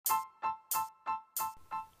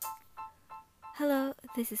Hello,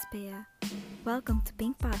 this is Pia. Welcome to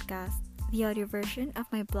Pink Podcast, the audio version of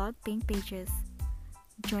my blog Pink Pages.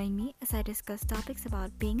 Join me as I discuss topics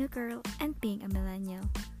about being a girl and being a millennial.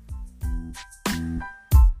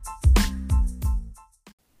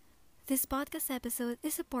 This podcast episode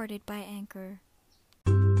is supported by Anchor.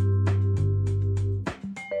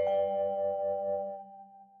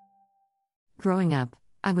 Growing up,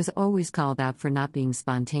 I was always called out for not being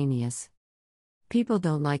spontaneous. People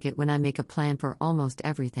don't like it when I make a plan for almost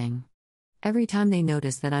everything. Every time they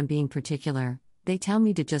notice that I'm being particular, they tell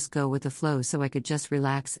me to just go with the flow so I could just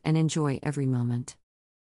relax and enjoy every moment.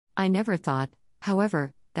 I never thought,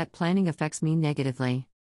 however, that planning affects me negatively.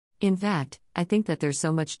 In fact, I think that there's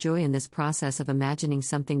so much joy in this process of imagining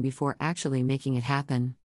something before actually making it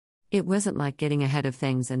happen. It wasn't like getting ahead of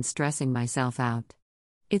things and stressing myself out.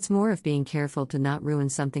 It's more of being careful to not ruin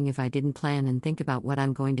something if I didn't plan and think about what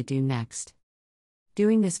I'm going to do next.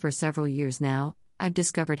 Doing this for several years now, I've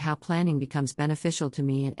discovered how planning becomes beneficial to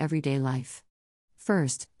me in everyday life.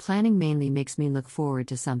 First, planning mainly makes me look forward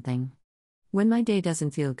to something. When my day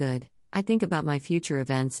doesn't feel good, I think about my future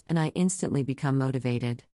events and I instantly become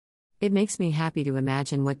motivated. It makes me happy to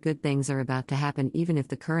imagine what good things are about to happen even if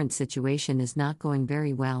the current situation is not going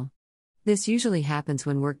very well. This usually happens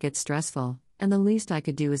when work gets stressful, and the least I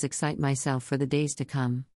could do is excite myself for the days to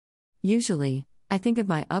come. Usually, I think of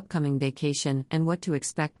my upcoming vacation and what to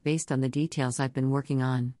expect based on the details I've been working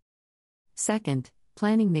on. Second,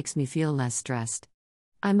 planning makes me feel less stressed.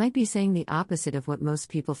 I might be saying the opposite of what most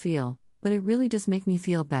people feel, but it really does make me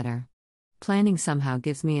feel better. Planning somehow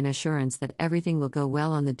gives me an assurance that everything will go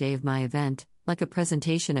well on the day of my event, like a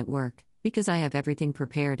presentation at work, because I have everything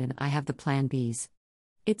prepared and I have the plan Bs.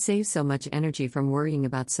 It saves so much energy from worrying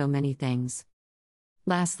about so many things.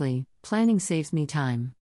 Lastly, planning saves me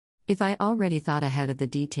time. If I already thought ahead of the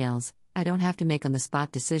details, I don't have to make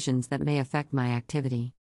on-the-spot decisions that may affect my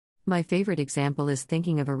activity. My favorite example is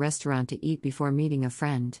thinking of a restaurant to eat before meeting a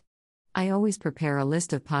friend. I always prepare a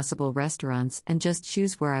list of possible restaurants and just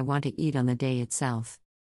choose where I want to eat on the day itself.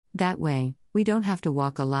 That way, we don't have to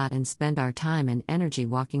walk a lot and spend our time and energy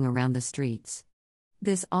walking around the streets.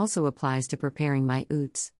 This also applies to preparing my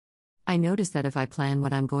outfits. I notice that if I plan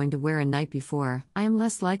what I'm going to wear a night before, I am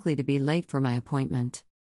less likely to be late for my appointment.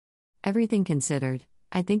 Everything considered,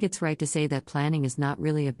 I think it's right to say that planning is not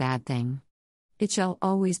really a bad thing. It shall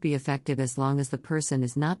always be effective as long as the person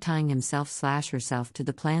is not tying himself/herself to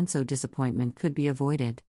the plan so disappointment could be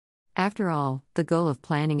avoided. After all, the goal of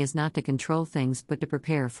planning is not to control things but to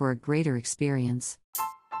prepare for a greater experience.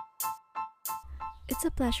 It's a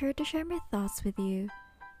pleasure to share my thoughts with you.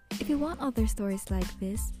 If you want other stories like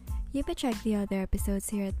this, you may check the other episodes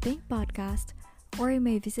here at Pink Podcast, or you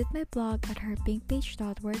may visit my blog at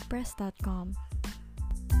herpinkpage.wordpress.com.